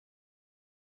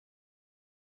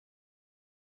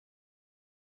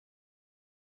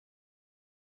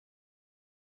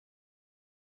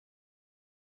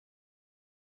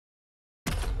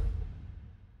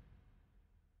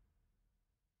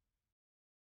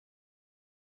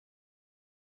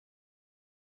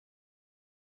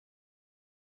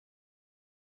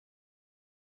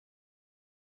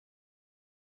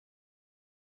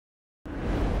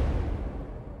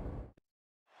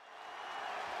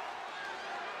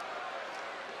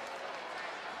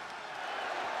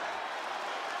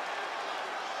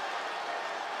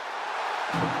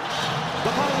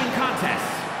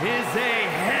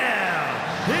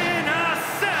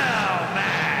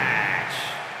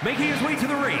way to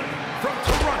the ring from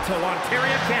Toronto,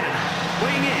 Ontario, Canada,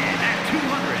 weighing in at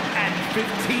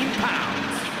 215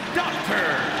 pounds, Doctor.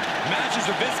 Matches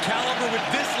of this caliber with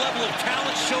this level of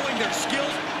talent showing their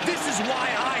skills, this is why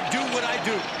I do what I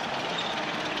do.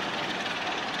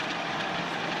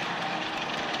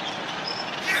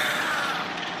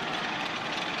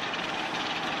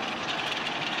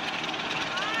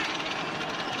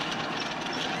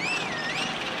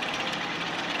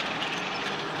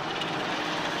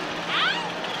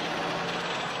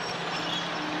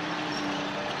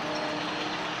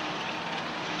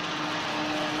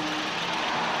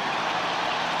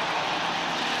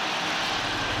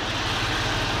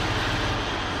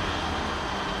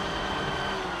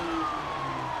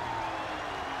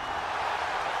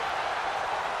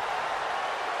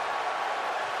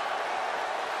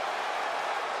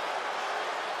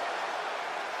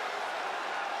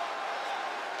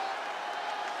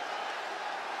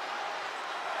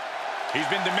 He's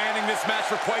been demanding this match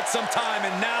for quite some time,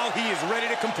 and now he is ready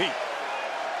to compete.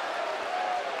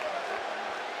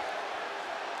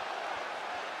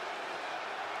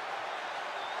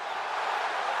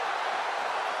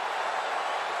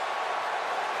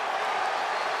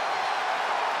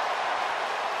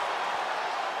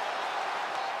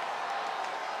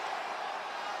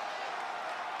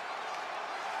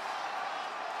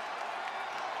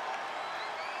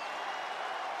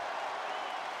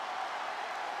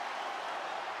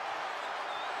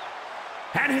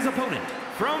 And his opponent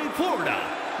from Florida,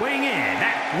 weighing in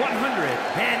at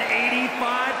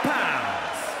 185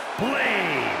 pounds,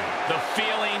 Blade. The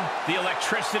feeling, the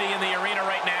electricity in the arena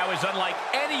right now is unlike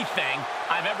anything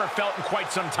I've ever felt in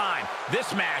quite some time.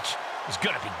 This match is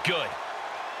going to be good.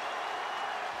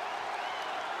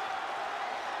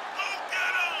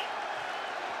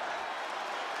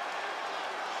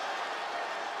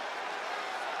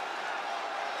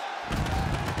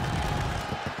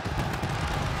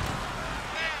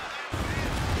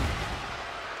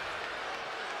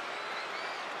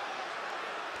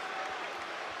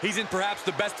 He's in perhaps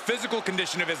the best physical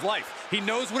condition of his life. He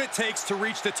knows what it takes to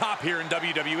reach the top here in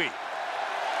WWE.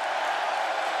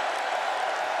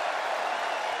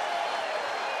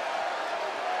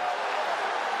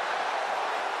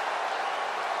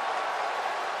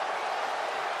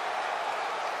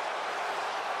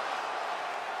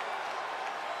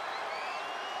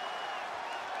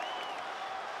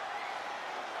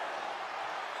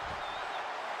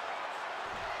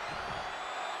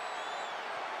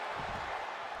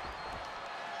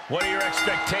 What are your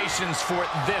expectations for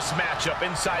this matchup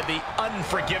inside the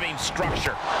unforgiving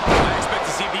structure? I expect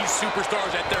to see these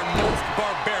superstars at their most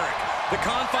barbaric. The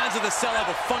confines of the cell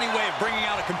have a funny way of bringing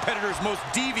out a competitor's most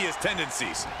devious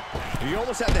tendencies. You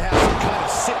almost have to have some kind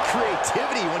of sick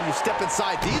creativity when you step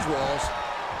inside these walls.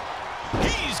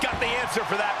 He's got the answer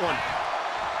for that one.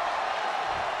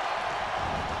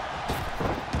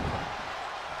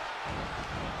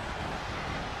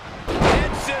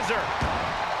 Head scissor.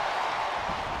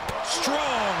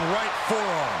 Strong right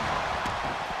forearm.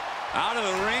 Out of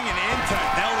the ring and into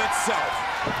hell itself.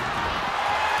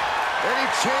 Any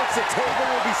chance the table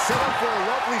will be set up for a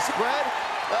lovely spread?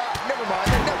 Never mind,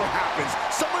 that never happens.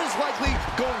 Someone is likely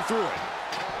going through it.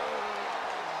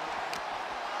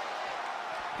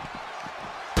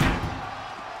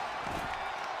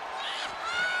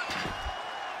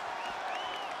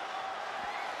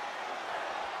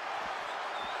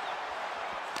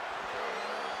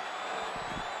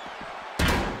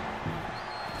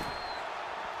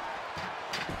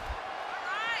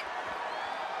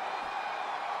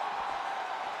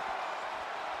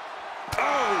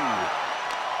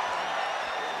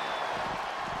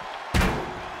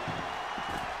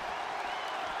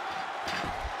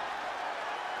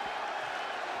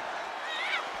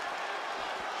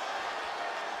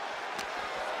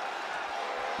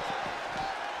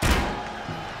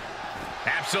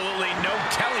 Absolutely no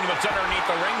telling what's underneath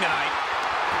the ring tonight.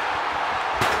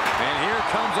 And here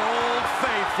comes Old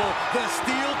Faithful. The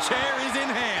steel chair is in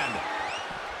hand.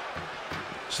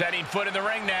 Setting foot in the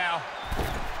ring now.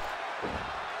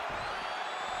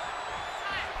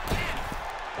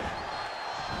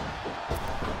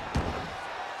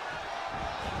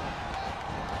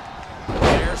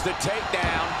 There's the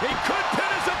takedown. He could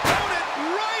pin his opponent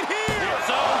right here. It's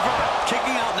over.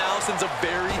 Kicking out now sends a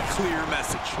very clear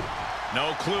message.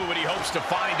 No clue what he hopes to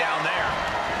find down there.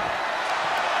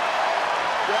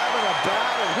 Grabbing a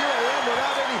bat, and here I am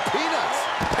without any peanuts.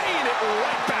 Paying it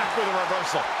right back with a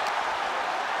reversal.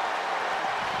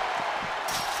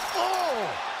 Oh!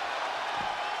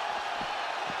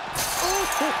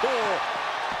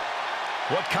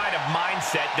 What kind of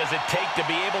mindset does it take to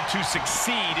be able to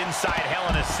succeed inside Hell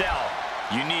in a Cell?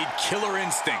 You need killer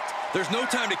instinct. There's no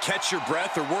time to catch your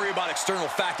breath or worry about external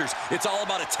factors. It's all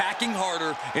about attacking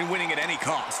harder and winning at any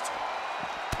cost.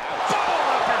 Boom,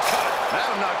 uppercut.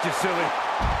 That'll knock you silly.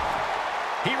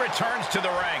 He returns to the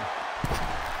ring.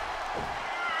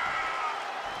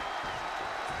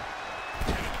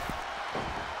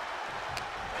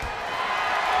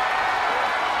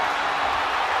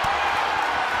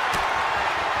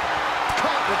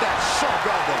 Caught with that sharp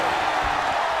elbow.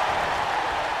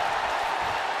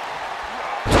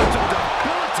 Just a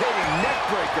debilitating neck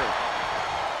breaker.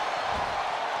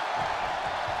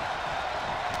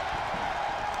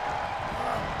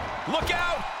 Look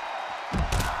out!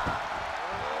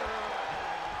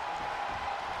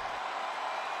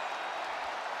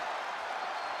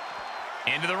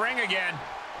 Into the ring again.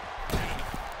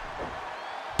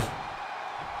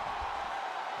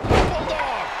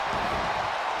 Bulldog.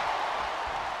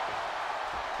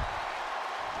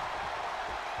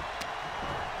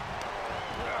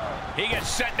 He gets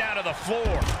sent down to the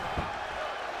floor.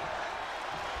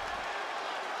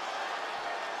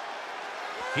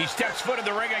 He steps foot in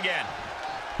the ring again.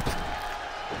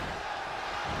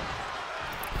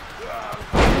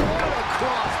 What a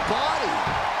cross body.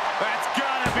 That's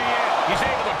gotta be it. He's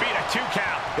able to beat a 2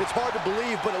 count. It's hard to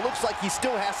believe, but it looks like he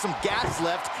still has some gas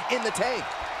left in the tank.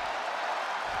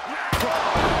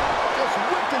 Just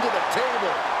whipped into the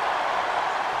table.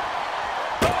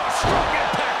 Oh, strong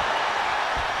impact.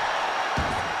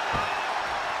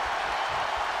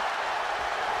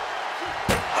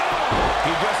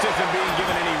 He just isn't being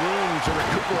given any room to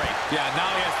recuperate. Yeah,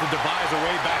 now he has to devise a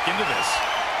way back into this.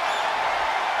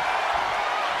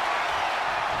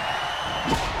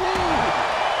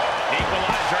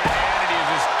 Equalizer in hand, and he is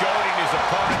just goading his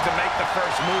opponent to make the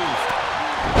first move.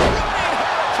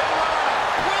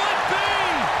 Will it be?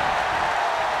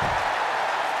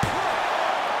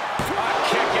 A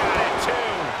kick out at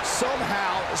 2.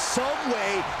 Somehow, some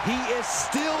way, he is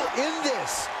still in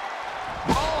this.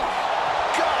 Oh,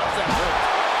 God, that hurt.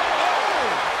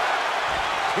 Oh!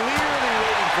 Clearly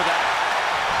waiting for that.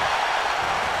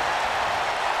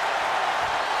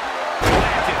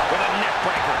 Planted with a neck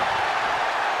breaker.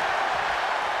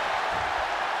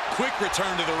 Quick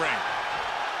return to the ring.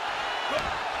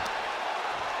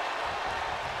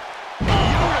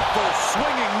 Beautiful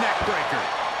swinging neck breaker.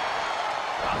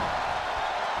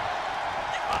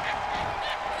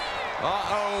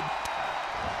 Uh-oh.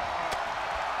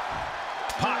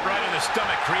 Pot right in the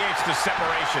stomach creates the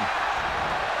separation.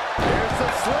 Here's the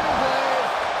sling blade.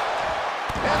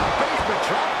 And a basement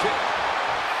drop kick.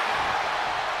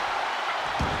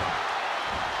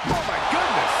 Oh, my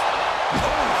goodness.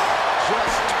 Oh,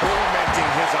 just tormenting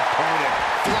his opponent.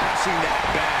 Flashing that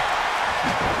back.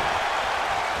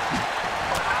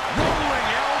 Rolling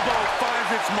elbow finds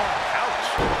its mark.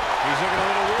 Ouch. He's looking a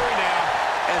little weary now.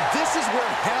 And this is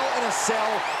where Hell in a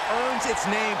Cell earns its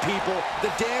name, people.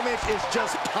 The damage is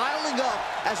just piling up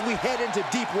as we head into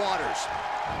deep waters.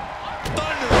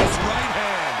 Thunderous right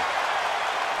hand.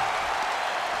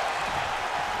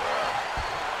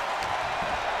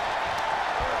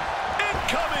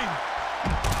 Incoming!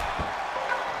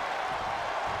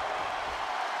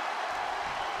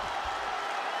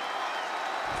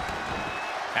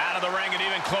 Out of the ring and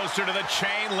even closer to the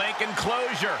chain link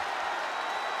enclosure.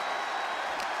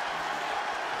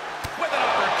 With an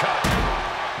uppercut.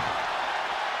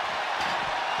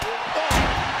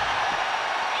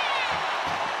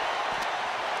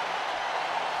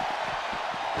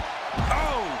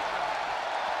 Oh!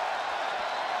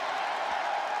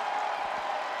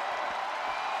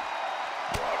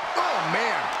 Oh,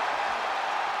 man.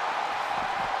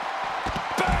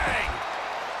 Bang!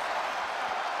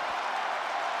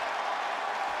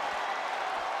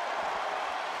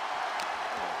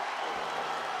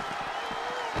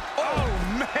 Oh,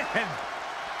 man!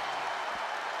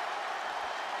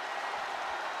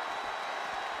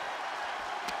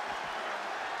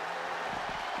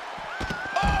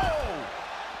 Oh!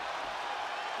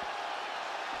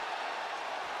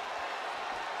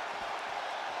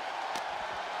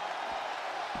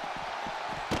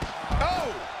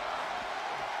 Oh!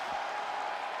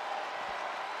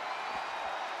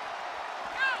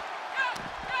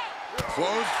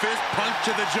 Closed fist punch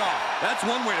to the jaw. That's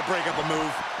one way to break up a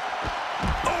move.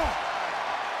 Oh!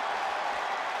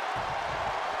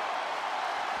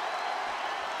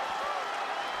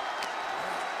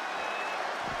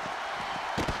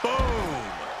 Boom!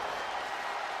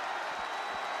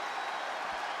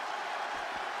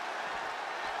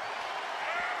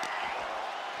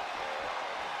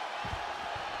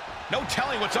 No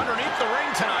telling what's underneath the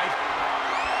ring tonight.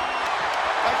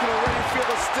 A I can already feel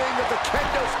the sting of the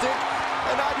kendo stick,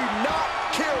 and I do not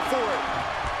care for it.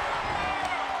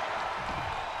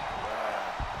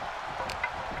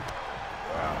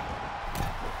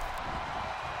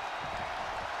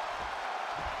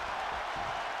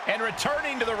 And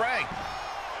returning to the ring.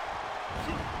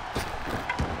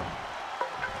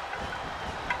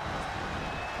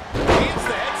 Hits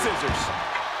the head scissors.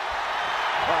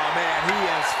 Oh, man, he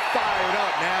is fired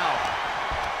up now.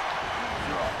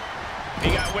 He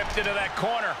got whipped into that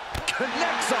corner.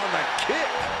 Connects on the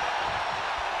kick.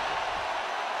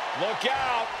 Look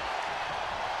out.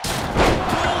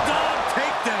 Bulldog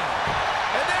takedown.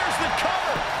 And there's the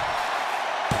cover.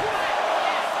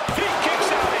 He kicks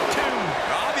out at 2.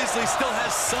 Obviously still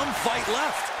has some fight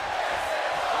left.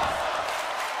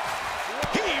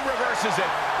 He reverses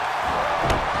it.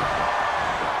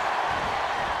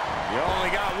 You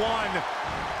only got one.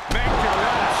 Make your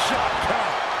last shot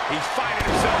count. He's finding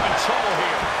himself in trouble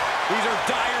here. These are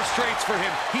dire straits for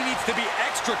him. He needs to be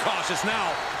extra cautious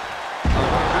now.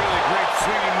 Really great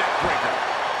swinging neck breaker.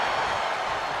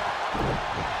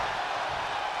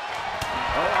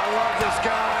 Oh, I love this,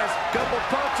 guys. Couple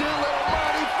punches, little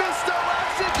mighty fisto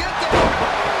action. Get there.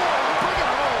 Oh, bring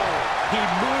it home. He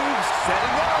moves,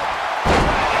 setting up.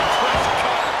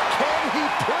 Can he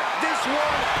put this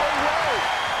one away?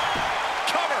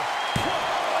 Cover.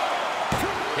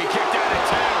 He kicked out at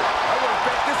 2. I would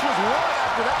bet this was one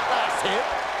after that last hit.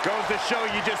 Goes to show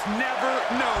you just never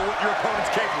know what your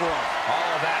opponent's capable of. All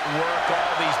of that work,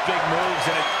 all these big moves,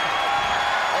 and it...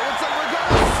 Oh, it's like we're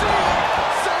gonna see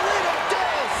Salida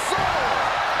del Sol.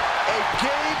 A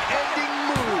game-ending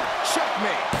move.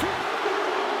 Checkmate.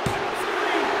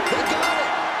 He got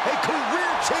it. A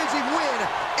career-changing win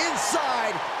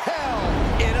inside Hell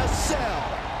in a Cell.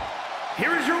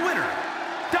 Here is your winner,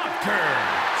 Doctor.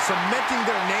 Cementing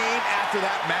their name after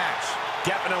that match.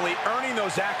 Definitely earning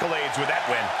those accolades with that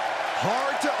win.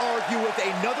 Hard to argue with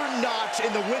another notch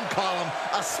in the win column,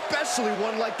 especially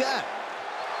one like that.